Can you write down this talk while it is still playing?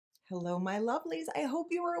Hello, my lovelies. I hope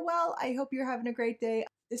you are well. I hope you're having a great day.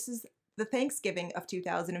 This is the Thanksgiving of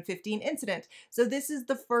 2015 incident. So this is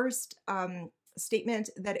the first statement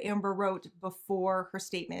that Amber wrote before her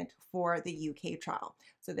statement for the UK trial.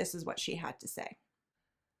 So this is what she had to say.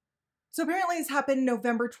 So apparently this happened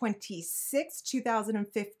November 26,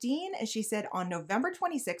 2015. And she said on November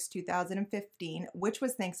 26, 2015, which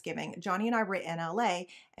was Thanksgiving, Johnny and I were in LA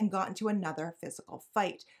and got into another physical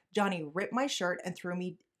fight. Johnny ripped my shirt and threw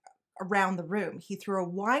me around the room. He threw a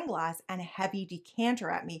wine glass and a heavy decanter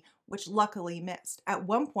at me, which luckily missed. At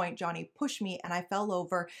one point, Johnny pushed me and I fell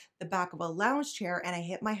over the back of a lounge chair and I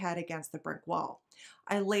hit my head against the brick wall.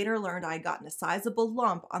 I later learned I had gotten a sizable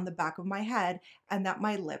lump on the back of my head and that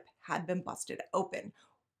my lip had been busted open.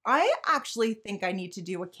 I actually think I need to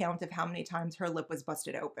do a count of how many times her lip was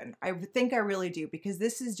busted open. I think I really do, because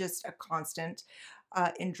this is just a constant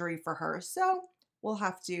injury for her. So we'll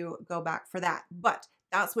have to go back for that. But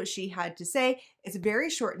that's what she had to say. It's very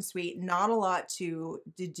short and sweet, not a lot to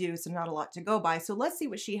deduce and not a lot to go by. So let's see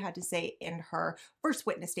what she had to say in her first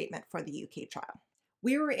witness statement for the UK trial.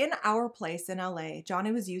 We were in our place in LA.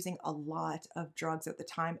 Johnny was using a lot of drugs at the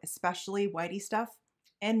time, especially whitey stuff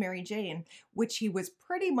and Mary Jane, which he was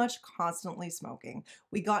pretty much constantly smoking.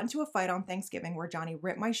 We got into a fight on Thanksgiving where Johnny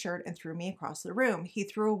ripped my shirt and threw me across the room. He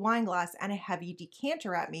threw a wine glass and a heavy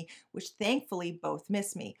decanter at me, which thankfully both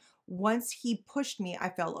missed me. Once he pushed me, I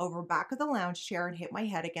fell over back of the lounge chair and hit my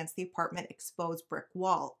head against the apartment exposed brick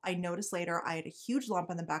wall. I noticed later I had a huge lump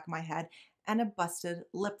on the back of my head and a busted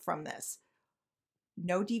lip from this.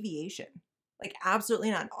 No deviation, like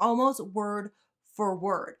absolutely none, almost word for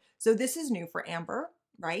word. So this is new for Amber,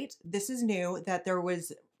 right? This is new that there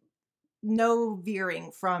was no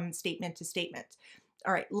veering from statement to statement.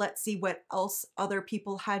 All right, let's see what else other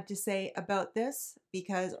people had to say about this,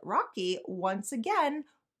 because Rocky, once again,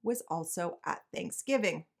 was also at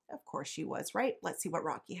Thanksgiving. Of course she was, right? Let's see what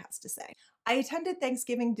Rocky has to say. I attended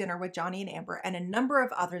Thanksgiving dinner with Johnny and Amber and a number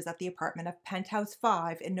of others at the apartment of Penthouse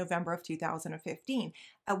 5 in November of 2015.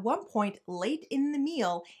 At one point late in the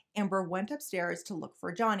meal, Amber went upstairs to look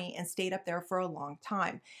for Johnny and stayed up there for a long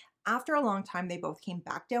time. After a long time, they both came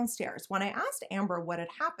back downstairs. When I asked Amber what had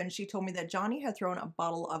happened, she told me that Johnny had thrown a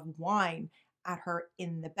bottle of wine at her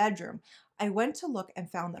in the bedroom. I went to look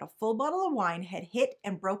and found that a full bottle of wine had hit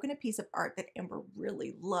and broken a piece of art that Amber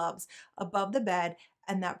really loves above the bed,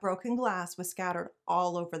 and that broken glass was scattered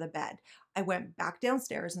all over the bed. I went back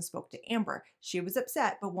downstairs and spoke to Amber. She was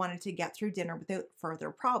upset but wanted to get through dinner without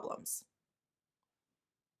further problems.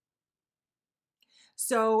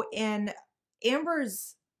 So in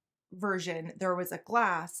Amber's version, there was a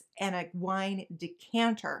glass and a wine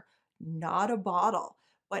decanter, not a bottle.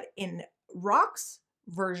 But in Rock's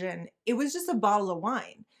version, it was just a bottle of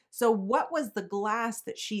wine. So what was the glass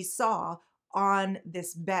that she saw on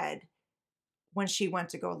this bed when she went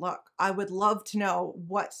to go look? I would love to know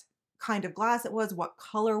what kind of glass it was. What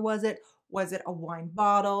color was it? Was it a wine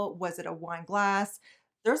bottle? Was it a wine glass?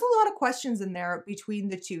 There's a lot of questions in there between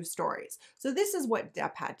the two stories. So this is what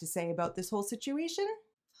Depp had to say about this whole situation.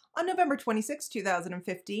 On November 26,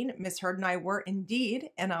 2015, Miss Heard and I were indeed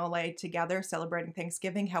in LA together celebrating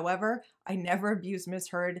Thanksgiving. However, I never abused Miss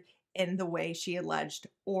Heard in the way she alleged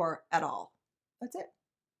or at all. That's it.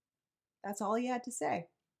 That's all he had to say.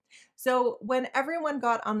 So when everyone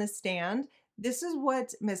got on the stand, this is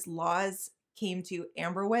what Miss Laws came to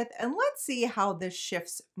Amber with. And let's see how this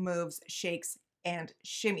shifts, moves, shakes, and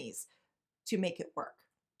shimmies to make it work.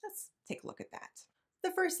 Let's take a look at that. The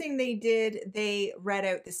first thing they did, they read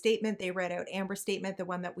out the statement. They read out Amber's statement, the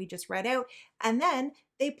one that we just read out. And then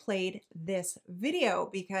they played this video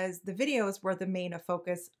because the videos were the main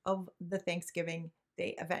focus of the Thanksgiving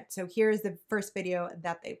Day event. So here's the first video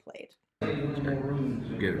that they played.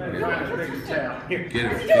 Get him.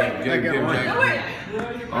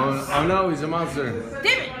 Oh no, he's a monster.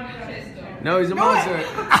 Damn it! No, he's a monster.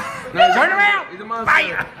 No, turn around! He's a monster.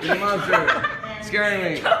 Fire! He's a monster. Scaring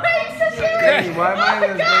me. Scaring me. Why am I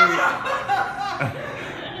in this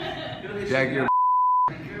baby? Jack, you're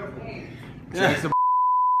Jack's the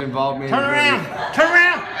involved me. Turn around! Turn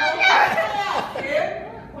around!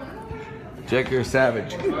 Jack, you're a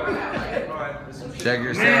savage. Jack,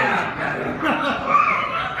 you're a savage.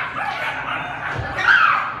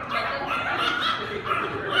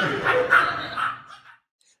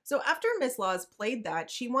 So after Miss Laws played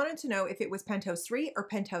that, she wanted to know if it was Penthouse 3 or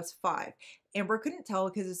Penthouse 5. Amber couldn't tell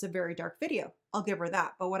because it's a very dark video. I'll give her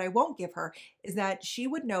that. But what I won't give her is that she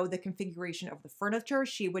would know the configuration of the furniture.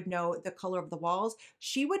 She would know the color of the walls.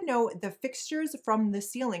 She would know the fixtures from the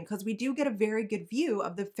ceiling, because we do get a very good view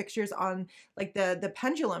of the fixtures on like the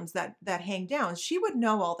pendulums that hang down. She would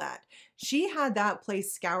know all that. She had that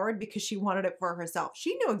place scoured because she wanted it for herself.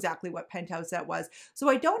 She knew exactly what penthouse that was. So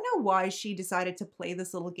I don't know why she decided to play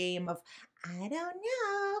this little game of, I don't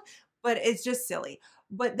know, but it's just silly.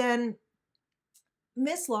 But then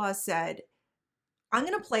Miss Law said, I'm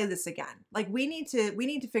going to play this again. Like we need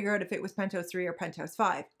to figure out if it was Penthouse 3 or Penthouse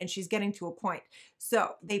 5. And she's getting to a point.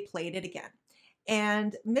 So they played it again.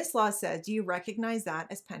 And Miss Law said, do you recognize that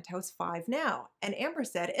as Penthouse 5 now? And Amber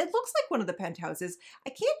said, it looks like one of the penthouses. I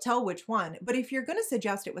can't tell which one, but if you're going to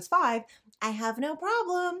suggest it was 5, I have no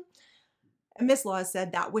problem. And Miss Law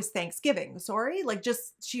said that was Thanksgiving. Sorry, like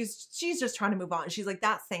she's just trying to move on. She's like,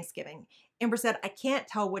 that's Thanksgiving. Amber said, I can't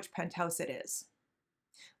tell which penthouse it is.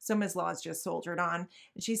 So Ms. Laws just soldiered on,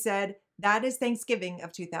 and she said, that is Thanksgiving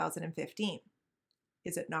of 2015.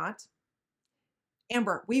 Is it not?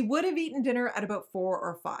 Amber, we would have eaten dinner at about 4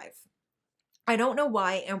 or 5. I don't know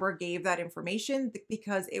why Amber gave that information,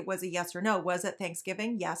 because it was a yes or no. Was it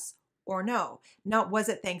Thanksgiving? Yes or no. Not was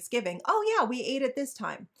it Thanksgiving? Oh yeah, we ate it this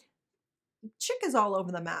time. Chick is all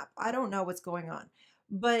over the map. I don't know what's going on.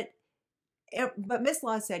 But Miss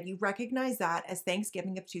Law said, you recognize that as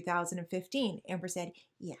Thanksgiving of 2015. Amber said,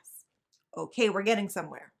 yes. Okay, we're getting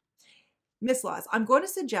somewhere. Miss Laws, I'm going to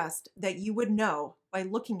suggest that you would know by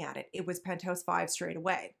looking at it, it was Penthouse 5 straight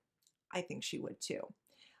away. I think she would too.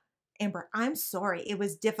 Amber, I'm sorry, it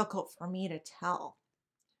was difficult for me to tell.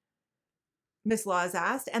 Miss Laws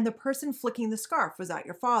asked, and the person flicking the scarf, was that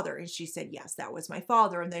your father? And she said, yes, that was my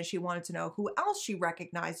father. And then she wanted to know who else she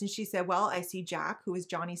recognized. And she said, well, I see Jack, who is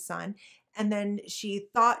Johnny's son. And then she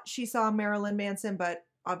thought she saw Marilyn Manson, but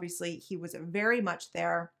obviously he was very much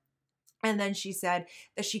there. And then she said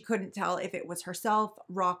that she couldn't tell if it was herself,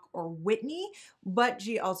 Rock, or Whitney, but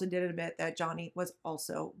she also did admit that Johnny was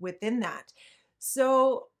also within that.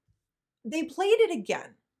 So they played it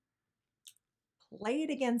again. Play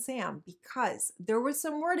it again, Sam, because there was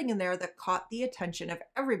some wording in there that caught the attention of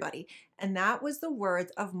everybody, and that was the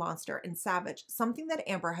words of monster and savage, something that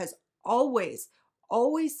Amber has always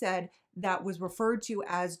said that was referred to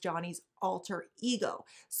as Johnny's alter ego.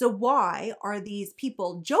 So why are these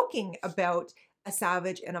people joking about a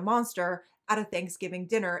savage and a monster at a Thanksgiving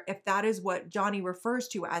dinner if that is what Johnny refers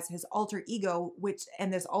to as his alter ego,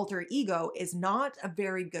 and this alter ego is not a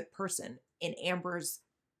very good person in Amber's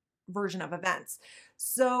version of events.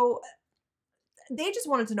 So they just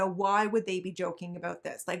wanted to know, why would they be joking about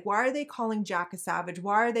this? Like, why are they calling Jack a savage?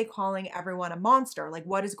 Why are they calling everyone a monster? Like,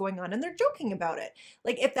 what is going on? And they're joking about it.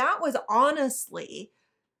 Like, if that was honestly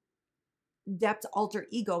Depp's alter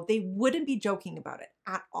ego, they wouldn't be joking about it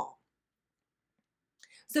at all.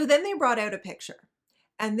 So then they brought out a picture,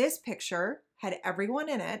 and this picture had everyone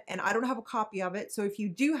in it, and I don't have a copy of it. So if you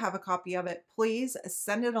do have a copy of it, please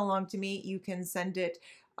send it along to me. You can send it,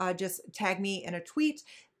 just tag me in a tweet.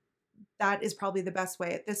 That is probably the best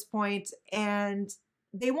way at this point. And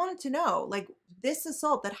they wanted to know, like, this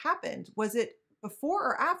assault that happened, was it before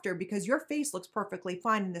or after? Because your face looks perfectly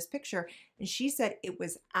fine in this picture. And she said it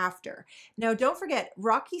was after. Now, don't forget,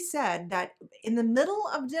 Rocky said that in the middle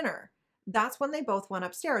of dinner, that's when they both went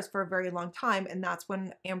upstairs for a very long time. And that's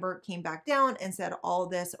when Amber came back down and said all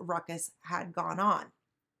this ruckus had gone on.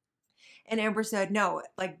 And Amber said, no,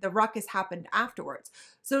 like the ruckus happened afterwards.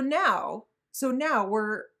 So now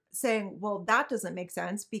we're saying, well, that doesn't make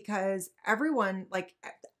sense, because everyone,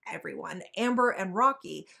 Amber and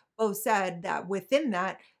Rocky both said that within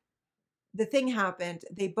that, the thing happened,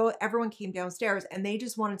 everyone came downstairs and they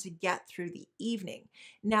just wanted to get through the evening.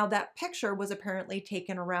 Now that picture was apparently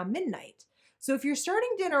taken around midnight. So if you're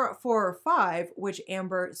starting dinner at 4 or 5, which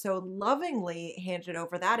Amber so lovingly handed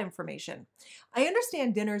over that information, I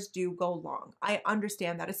understand dinners do go long. I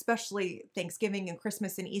understand that, especially Thanksgiving and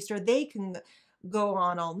Christmas and Easter, they can go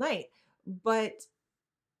on all night. But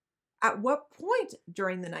at what point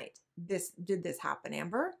during the night did this happen,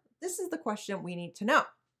 Amber? This is the question we need to know.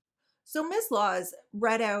 So Miss Laws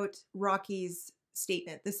read out Rocky's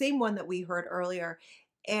statement, the same one that we heard earlier.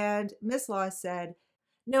 And Miss Laws said,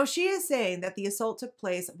 no, she is saying that the assault took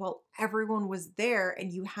place while everyone was there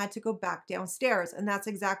and you had to go back downstairs. And that's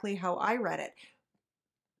exactly how I read it.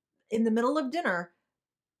 In the middle of dinner,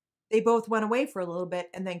 they both went away for a little bit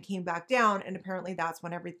and then came back down. And apparently that's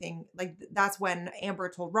when Amber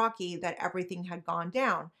told Rocky that everything had gone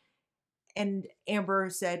down. And Amber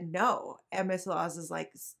said no. And Miss Laws is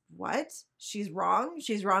like, what? She's wrong?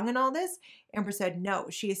 She's wrong in all this? Amber said no.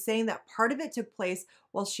 She is saying that part of it took place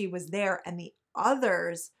while she was there and the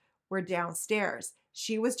others were downstairs.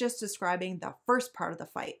 She was just describing the first part of the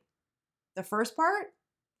fight. The first part?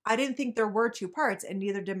 I didn't think there were two parts, and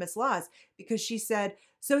neither did Miss Laws, because she said,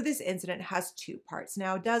 so this incident has two parts.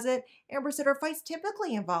 Now, does it? Amber said her fights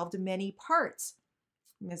typically involved many parts.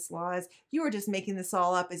 Miss Laws, you are just making this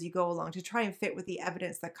all up as you go along to try and fit with the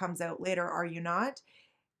evidence that comes out later, are you not?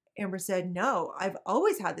 Amber said, no, I've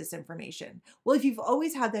always had this information. Well, if you've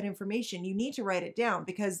always had that information, you need to write it down,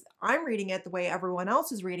 because I'm reading it the way everyone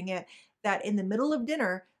else is reading it, that in the middle of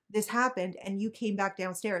dinner, this happened and you came back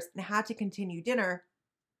downstairs and had to continue dinner,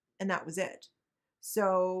 and that was it.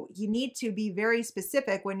 So you need to be very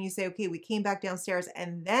specific when you say, okay, we came back downstairs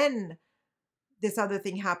and then this other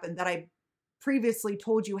thing happened that I previously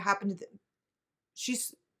told you happened.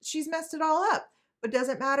 She's messed it all up, but does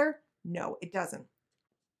it matter? No, it doesn't.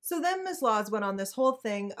 So then Ms. Laws went on this whole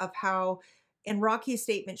thing of how in Rocky's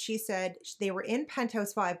statement, she said they were in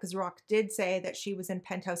penthouse 5, because Rock did say that she was in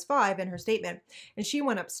penthouse 5 in her statement, and she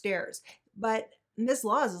went upstairs. But Ms.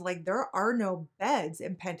 Laws is like, there are no beds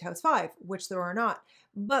in penthouse 5, which there are not,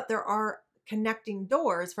 but there are connecting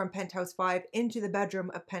doors from penthouse 5 into the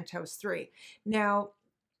bedroom of penthouse 3. Now,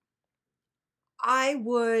 I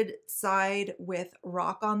would side with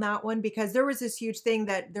Rock on that one, because there was this huge thing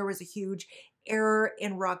that there was a huge error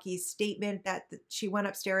in Rocky's statement that she went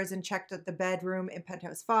upstairs and checked at the bedroom in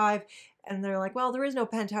penthouse 5. And they're like, well, there is no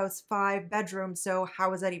penthouse 5 bedroom, so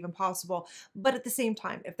how is that even possible? But at the same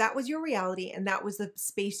time, if that was your reality and that was the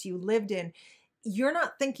space you lived in, you're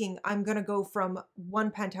not thinking I'm going to go from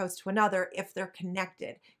one penthouse to another if they're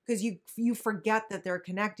connected, because you forget that they're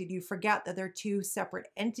connected. You forget that they're two separate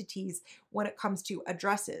entities when it comes to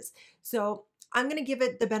addresses. So I'm going to give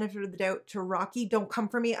it the benefit of the doubt to Rocky. Don't come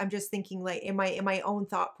for me. I'm just thinking like in my own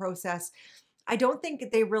thought process. I don't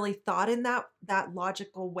think they really thought in that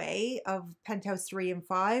logical way of penthouse 3 and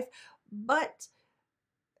 5, but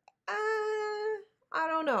I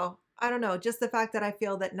don't know. I don't know. Just the fact that I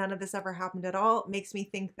feel that none of this ever happened at all makes me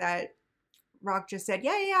think that Rock just said,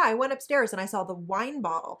 yeah, I went upstairs and I saw the wine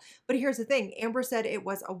bottle. But here's the thing. Amber said it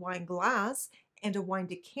was a wine glass and a wine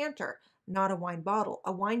decanter, not a wine bottle.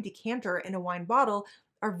 A wine decanter and a wine bottle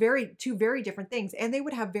are two very different things, and they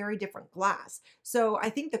would have very different glass. So I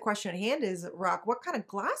think the question at hand is, Rock, what kind of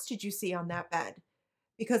glass did you see on that bed?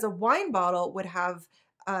 Because a wine bottle would have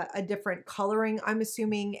a different coloring, I'm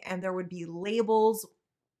assuming, and there would be labels.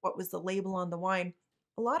 What was the label on the wine?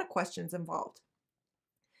 A lot of questions involved.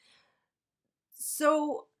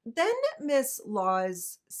 So then Miss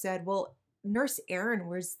Laws said, well, Nurse Erin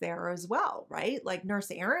was there as well, right? Like Nurse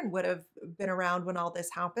Erin would have been around when all this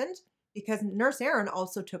happened, because Nurse Erin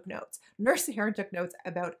also took notes. Nurse Erin took notes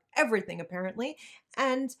about everything, apparently,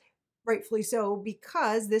 and rightfully so,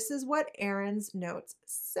 because this is what Erin's notes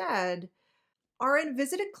said. RN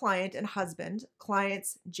visited client and husband,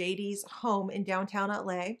 client's JD's home in downtown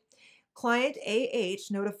LA. Client AH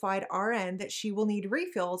notified RN that she will need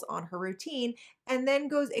refills on her routine, and then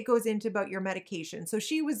it goes into about your medication. So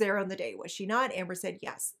she was there on the day, was she not? Amber said,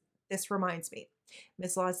 yes. This reminds me.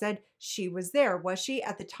 Miss Law said she was there. Was she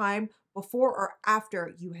at the time before or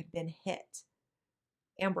after you had been hit?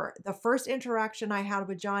 Amber, the first interaction I had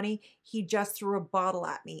with Johnny, he just threw a bottle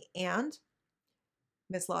at me, and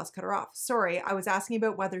Miss Laws cut her off. Sorry, I was asking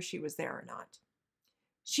about whether she was there or not.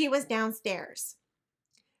 She was downstairs.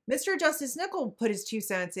 Mr. Justice Nickel put his 2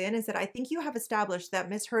 cents in and said, I think you have established that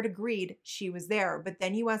Miss Heard agreed she was there, but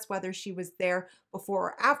then you asked whether she was there before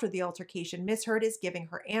or after the altercation. Miss Heard is giving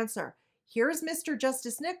her answer. Here's Mr.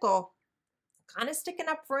 Justice Nickel kind of sticking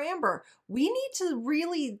up for Amber. We need to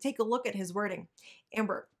really take a look at his wording.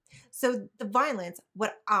 Amber, so the violence,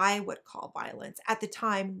 what I would call violence, at the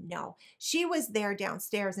time, no. She was there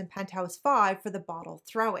downstairs in penthouse 5 for the bottle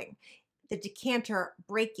throwing, the decanter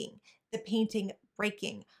breaking, the painting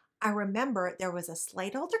breaking. I remember there was a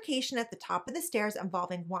slight altercation at the top of the stairs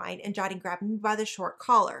involving wine, and Johnny grabbed me by the short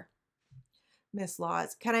collar. Miss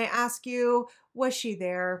Laws, can I ask you, was she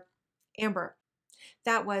there? Amber,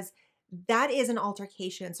 that is an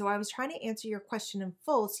altercation. So I was trying to answer your question in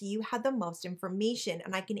full so you had the most information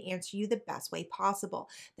and I can answer you the best way possible.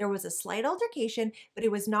 There was a slight altercation, but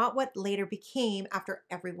it was not what later became after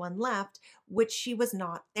everyone left, which she was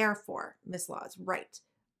not there for. Miss Laws, right.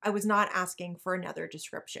 I was not asking for another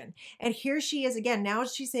description. And here she is again. Now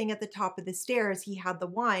she's saying at the top of the stairs, he had the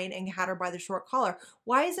wine and had her by the short collar.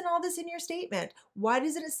 Why isn't all this in your statement? Why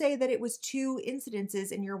doesn't it say that it was 2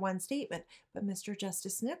 incidences in your one statement? But Mr.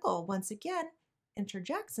 Justice Nickel, once again,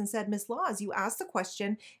 interjects and said, Miss Laws, you asked the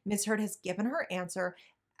question. Miss Heard has given her answer.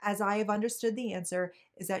 As I have understood the answer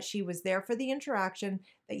is that she was there for the interaction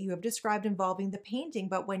that you have described involving the painting.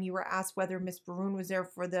 But when you were asked whether Miss Baroon was there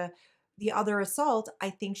for the the other assault, I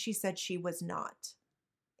think she said she was not.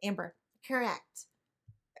 Amber, correct.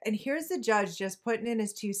 And here's the judge just putting in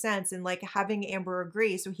his 2 cents and like having Amber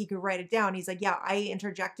agree so he could write it down. He's like, yeah, I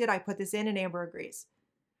interjected. I put this in and Amber agrees.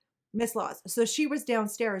 Miss Laws. So she was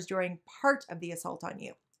downstairs during part of the assault on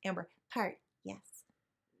you. Amber, part, yes.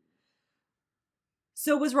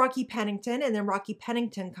 So was Rocky Pennington, and then Rocky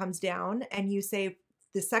Pennington comes down and you say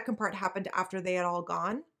the second part happened after they had all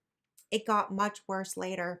gone. It got much worse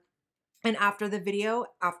later. And after the video,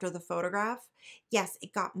 after the photograph, yes,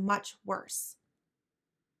 it got much worse.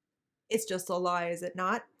 It's just a lie, is it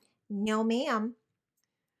not? No, ma'am.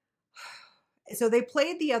 So they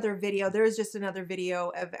played the other video. There's just another video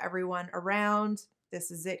of everyone around.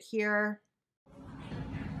 This is it here.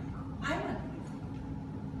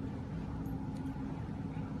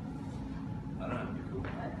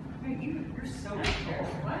 You're so cool.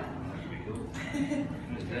 What?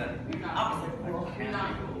 You're not opposite cool. You're not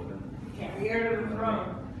cool. Can't be heir to the throne.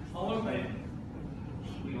 Almost made it.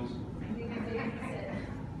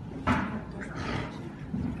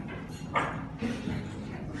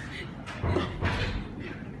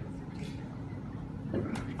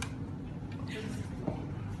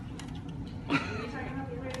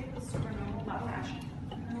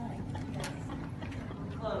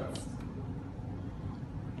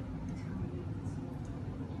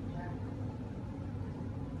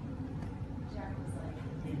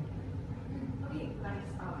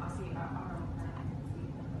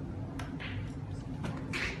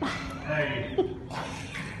 Hey,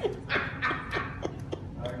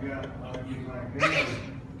 I'll get my gun.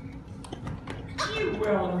 You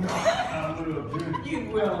will not. I will do. You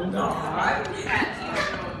will not.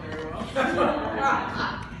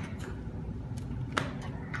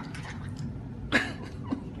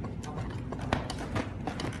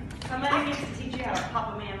 Somebody needs to teach you how to pop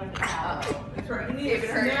a man with a towel. That's right. You need to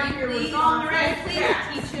snap your response.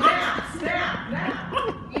 Snap, snap, snap.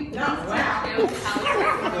 You don't snap.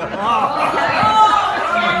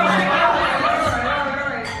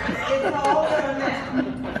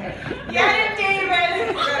 Get it,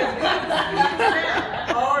 David!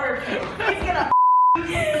 Order. He's gonna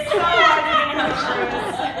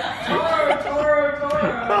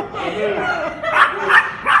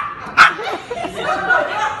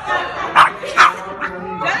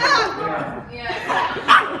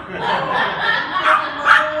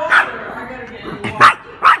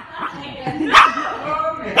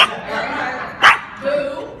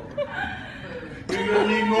You're gonna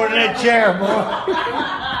need more than that chair, boy.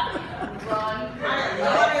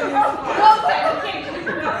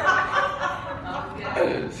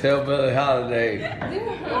 It's Hillbilly Holiday.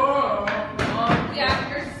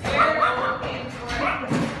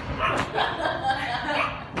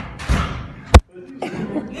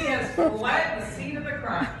 He has fled the scene of the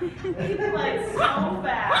crime. He fled so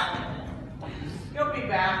fast. He'll be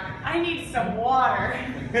back. I need some water.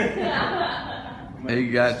 He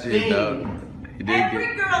got you, though. He did Every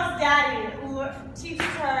get. girl's daddy teaches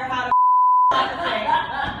her how to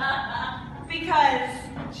because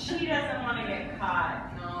she doesn't want to get caught.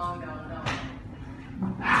 No.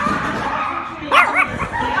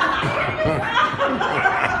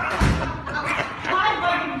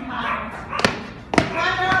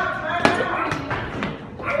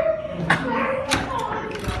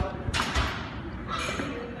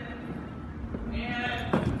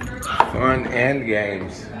 Fun and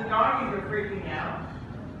games. The doggies are freaking out.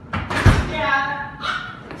 Yeah.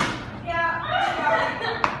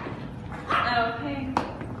 Okay.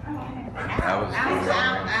 That was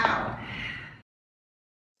fun.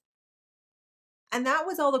 And that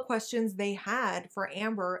was all the questions they had for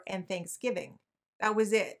Amber and Thanksgiving. That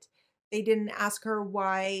was it. They didn't ask her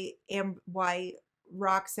why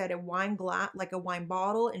Rock said a wine glass, like a wine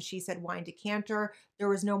bottle, and she said wine decanter. There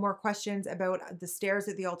was no more questions about the stairs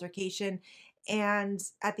at the altercation. And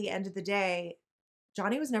at the end of the day,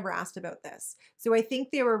 Johnny was never asked about this. So I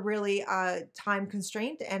think they were really time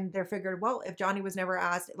constrained, and they figured, well, if Johnny was never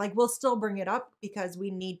asked, like, we'll still bring it up because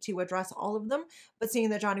we need to address all of them. But seeing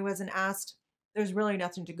that Johnny wasn't asked, there's really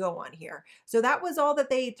nothing to go on here. So that was all that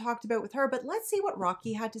they talked about with her. But let's see what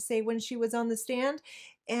Rocky had to say when she was on the stand,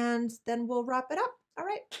 and then we'll wrap it up. All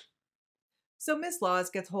right. So Miss Laws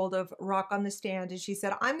gets hold of Rock on the stand, and she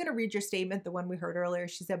said, I'm going to read your statement, the one we heard earlier.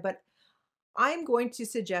 She said, but I'm going to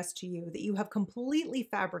suggest to you that you have completely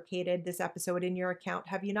fabricated this episode in your account.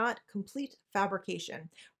 Have you not? Complete fabrication.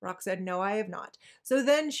 Rock said, no, I have not. So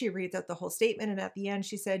then she reads out the whole statement, and at the end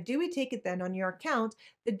she said, do we take it then on your account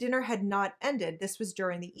the dinner had not ended? This was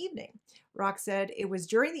during the evening. Rock said, it was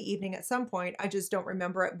during the evening at some point. I just don't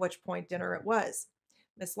remember at which point dinner it was.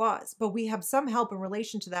 Miss Laws. But we have some help in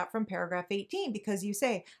relation to that from paragraph 18, because you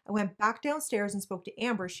say, I went back downstairs and spoke to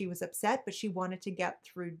Amber. She was upset, but she wanted to get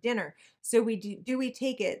through dinner. So do we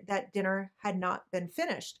take it that dinner had not been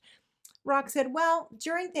finished? Rock said, well,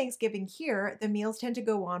 during Thanksgiving here, the meals tend to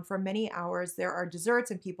go on for many hours. There are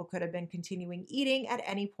desserts and people could have been continuing eating at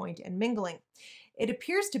any point and mingling. It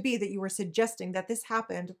appears to be that you were suggesting that this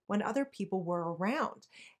happened when other people were around,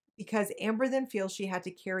 because Amber then feels she had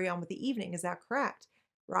to carry on with the evening. Is that correct?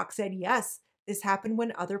 Rock said, yes, this happened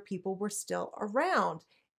when other people were still around.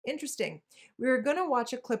 Interesting. We were going to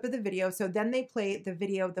watch a clip of the video. So then they play the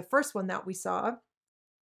video, the first one that we saw.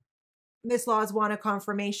 Miss Laws wanted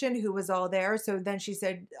confirmation who was all there. So then she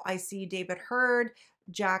said, I see David Hurd,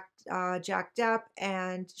 Jack Depp,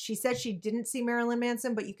 and she said she didn't see Marilyn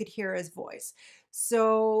Manson, but you could hear his voice.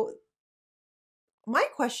 So my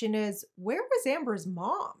question is, where was Amber's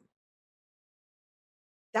mom?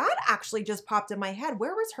 That actually just popped in my head.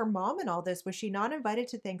 Where was her mom in all this? Was she not invited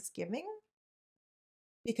to Thanksgiving?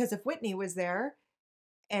 Because if Whitney was there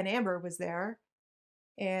and Amber was there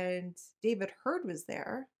and David Hurd was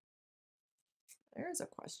there, there's a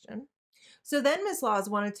question. So then Ms. Laws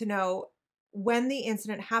wanted to know when the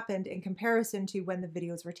incident happened in comparison to when the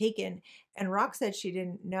videos were taken, and Rock said she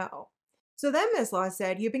didn't know. So then Ms. Laws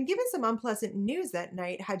said, you've been given some unpleasant news that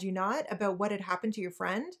night, had you not, about what had happened to your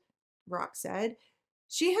friend? Rock said,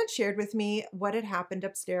 she had shared with me what had happened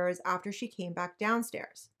upstairs after she came back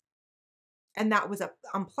downstairs. And that was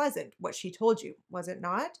unpleasant, what she told you, was it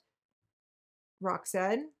not? Rock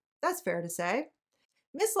said, that's fair to say.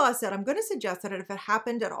 Miss Law said, I'm going to suggest that if it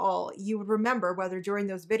happened at all, you would remember whether during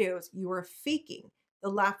those videos you were faking the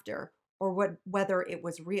laughter or whether it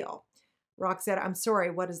was real. Rock said, I'm sorry,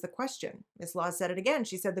 what is the question? Miss Law said it again.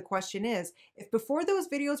 She said, the question is, if before those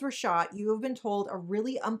videos were shot, you have been told a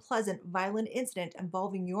really unpleasant, violent incident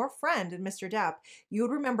involving your friend and Mr. Depp, you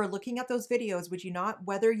would remember looking at those videos, would you not,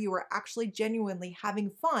 whether you were actually genuinely having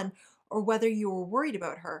fun or whether you were worried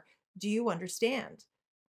about her. Do you understand?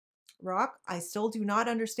 Rock, I still do not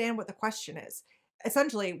understand what the question is.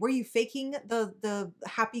 Essentially, were you faking the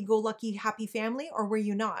happy-go-lucky happy family or were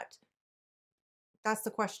you not? That's the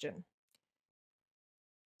question.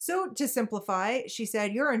 So to simplify, she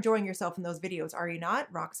said, you're enjoying yourself in those videos, are you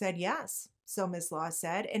not? Rock said, yes. So Ms. Law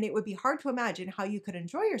said, and it would be hard to imagine how you could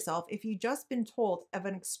enjoy yourself if you'd just been told of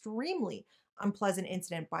an extremely unpleasant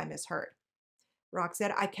incident by Miss Hurd. Rock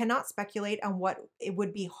said, I cannot speculate on what it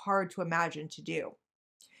would be hard to imagine to do.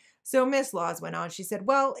 So Miss Laws went on. She said,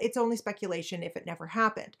 well, it's only speculation if it never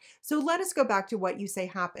happened. So let us go back to what you say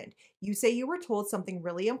happened. You say you were told something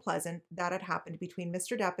really unpleasant that had happened between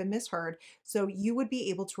Mr. Depp and Miss Hurd, so you would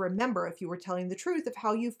be able to remember if you were telling the truth of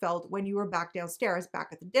how you felt when you were back downstairs back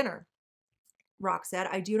at the dinner. Rock said,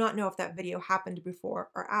 I do not know if that video happened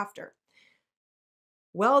before or after.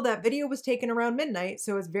 Well, that video was taken around midnight,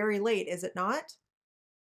 so it's very late, is it not?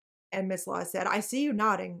 And Miss Laws said, I see you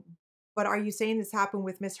nodding. But are you saying this happened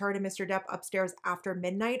with Miss Hurd and Mr. Depp upstairs after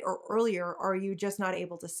midnight or earlier, or are you just not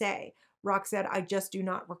able to say? Rock said, I just do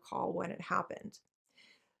not recall when it happened.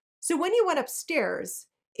 So when you went upstairs,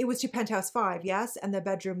 it was to Penthouse 5, yes? And the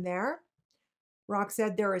bedroom there? Rock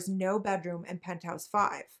said, there is no bedroom in Penthouse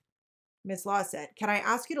 5. Miss Law said, can I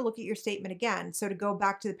ask you to look at your statement again? So to go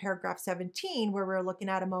back to the paragraph 17 where we were looking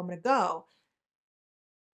at a moment ago,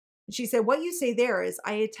 she said, what you say there is,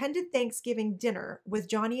 I attended Thanksgiving dinner with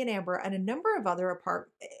Johnny and Amber and a number of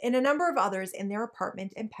others in their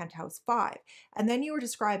apartment in Penthouse 5. And then you were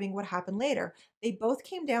describing what happened later. They both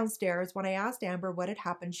came downstairs. When I asked Amber what had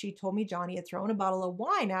happened, she told me Johnny had thrown a bottle of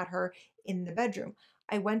wine at her in the bedroom.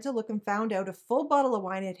 I went to look and found out a full bottle of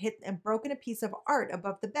wine had hit and broken a piece of art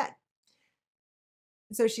above the bed.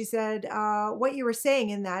 So she said, what you were saying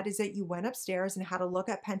in that is that you went upstairs and had a look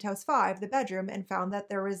at Penthouse 5, the bedroom, and found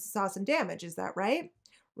that saw some damage. Is that right?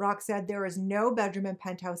 Rock said, there is no bedroom in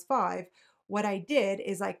Penthouse 5. What I did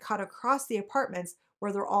is I cut across the apartments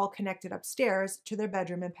where they're all connected upstairs to their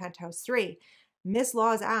bedroom in Penthouse 3. Miss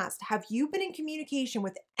Laws asked, have you been in communication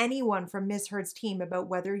with anyone from Miss Hurd's team about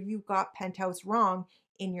whether you got Penthouse wrong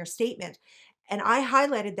in your statement? And I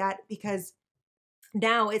highlighted that because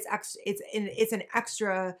now it's an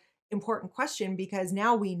extra important question, because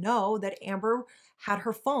now we know that Amber had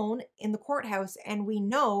her phone in the courthouse and we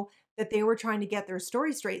know that they were trying to get their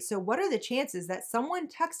story straight. So what are the chances that someone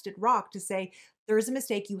texted Rock to say, there's a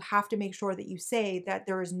mistake, you have to make sure that you say that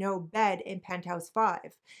there is no bed in Penthouse 5?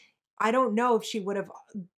 I don't know if she would have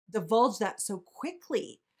divulged that so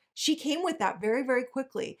quickly. She came with that very, very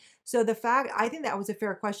quickly. So I think that was a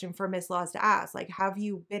fair question for Miss Laws to ask. Like, have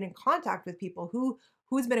you been in contact with people?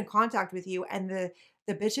 Who's been in contact with you? And the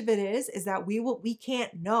bitch of it is that we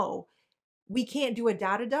can't know We can't do a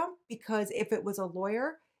data dump because if it was a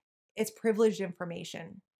lawyer, it's privileged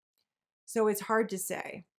information. So it's hard to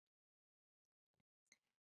say.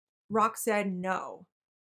 Rock said no.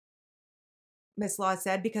 Miss Law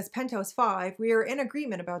said, because Penthouse 5, we are in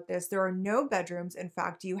agreement about this. There are no bedrooms. In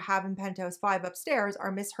fact, you have in Penthouse 5 upstairs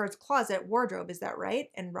are Miss Heard's closet wardrobe. Is that right?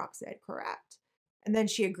 And Rock said, correct. And then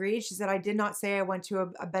she agreed. She said, I did not say I went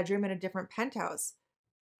to a bedroom in a different penthouse.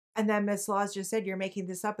 And then Miss Laws just said, you're making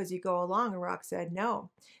this up as you go along. And Rock said, no.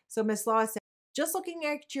 So Miss Law said, just looking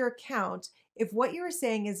at your account, if what you're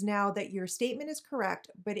saying is now that your statement is correct,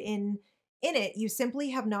 but in it, you simply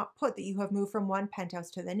have not put that you have moved from one penthouse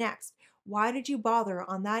to the next. Why did you bother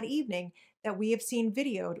on that evening that we have seen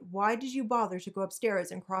videoed? Why did you bother to go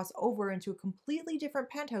upstairs and cross over into a completely different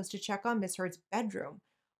penthouse to check on Miss Heard's bedroom?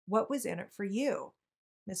 What was in it for you?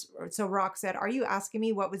 So Rock said, are you asking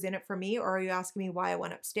me what was in it for me, or are you asking me why I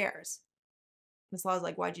went upstairs? Miss Law's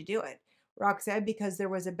like, why'd you do it? Rock said, because there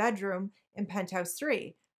was a bedroom in penthouse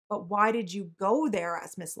 3. But why did you go there?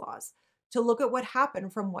 Asked Miss Laws. To look at what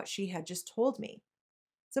happened from what she had just told me.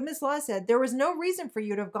 So Miss Law said, there was no reason for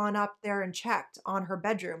you to have gone up there and checked on her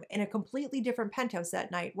bedroom in a completely different penthouse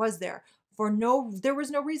that night, was there? There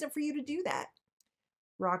was no reason for you to do that.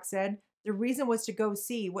 Rock said, the reason was to go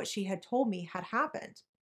see what she had told me had happened.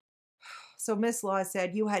 So Miss Law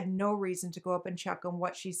said, you had no reason to go up and check on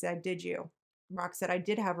what she said, did you? Rock said, I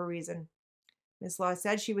did have a reason. Miss Law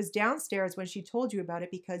said she was downstairs when she told you about it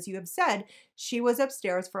because you have said she was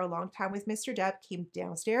upstairs for a long time with Mr. Depp, came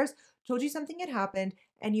downstairs, told you something had happened,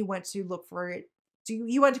 and you went to look for it.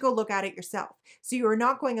 You went to go look at it yourself. So you were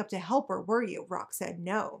not going up to help her, were you? Rock said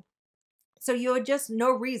no. So you had just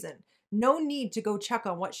no reason, no need to go check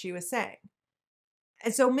on what she was saying.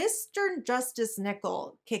 And so Mr. Justice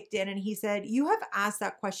Nickel kicked in and he said, you have asked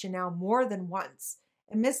that question now more than once.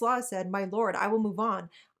 And Miss Law said, my lord, I will move on.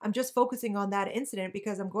 I'm just focusing on that incident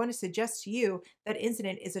because I'm going to suggest to you that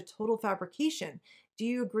incident is a total fabrication. Do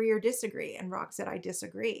you agree or disagree? And Rock said, I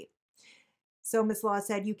disagree. So Miss Law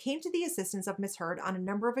said, you came to the assistance of Miss Heard on a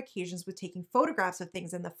number of occasions with taking photographs of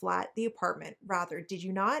things in the flat, the apartment, rather, did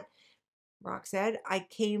you not? Rock said, I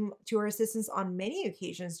came to her assistance on many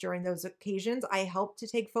occasions. During those occasions, I helped to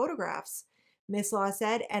take photographs. Miss Law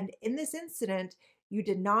said, and in this incident, you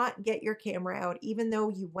did not get your camera out, even though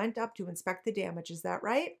you went up to inspect the damage. Is that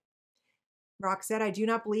right? Rock said, I do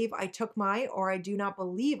not believe I took or I do not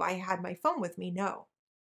believe I had my phone with me. No.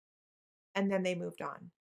 And then they moved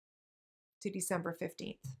on to December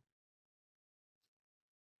 15th.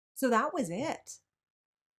 So that was it.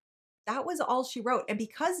 That was all she wrote. And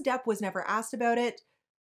because Depp was never asked about it,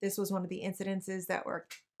 this was one of the incidences that were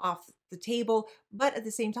off the table. But at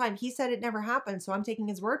the same time, he said it never happened. So I'm taking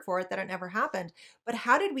his word for it that it never happened. But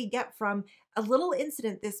how did we get from a little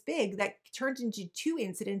incident this big that turned into 2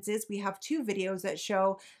 incidences? We have 2 videos that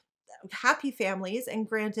show happy families. And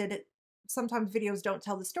granted, sometimes videos don't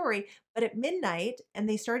tell the story. But at midnight, and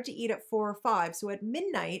they started to eat at 4 or 5. So at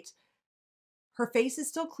midnight, her face is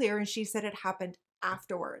still clear. And she said it happened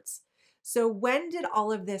afterwards. So when did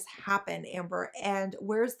all of this happen, Amber? And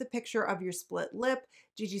where's the picture of your split lip?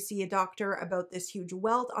 Did you see a doctor about this huge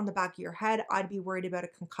welt on the back of your head? I'd be worried about a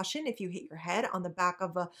concussion if you hit your head on the back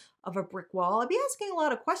of a brick wall. I'd be asking a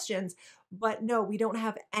lot of questions, but no, we don't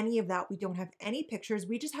have any of that. We don't have any pictures.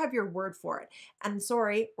 We just have your word for it. And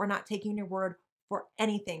sorry, we're not taking your word for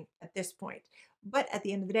anything at this point. But at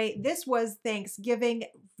the end of the day, this was Thanksgiving.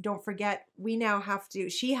 Don't forget,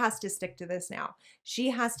 she has to stick to this now. She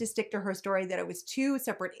has to stick to her story that it was 2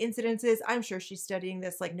 separate incidences. I'm sure she's studying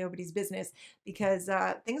this like nobody's business because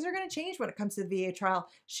things are going to change when it comes to the VA trial.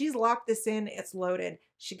 She's locked this in. It's loaded.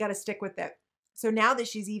 She got to stick with it. So now that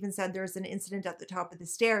she's even said there's an incident at the top of the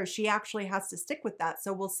stairs, she actually has to stick with that.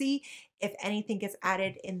 So we'll see if anything gets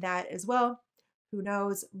added in that as well. Who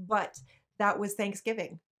knows? But that was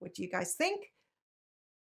Thanksgiving. What do you guys think?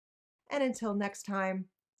 And until next time,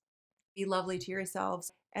 be lovely to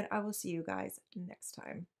yourselves, and I will see you guys next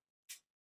time.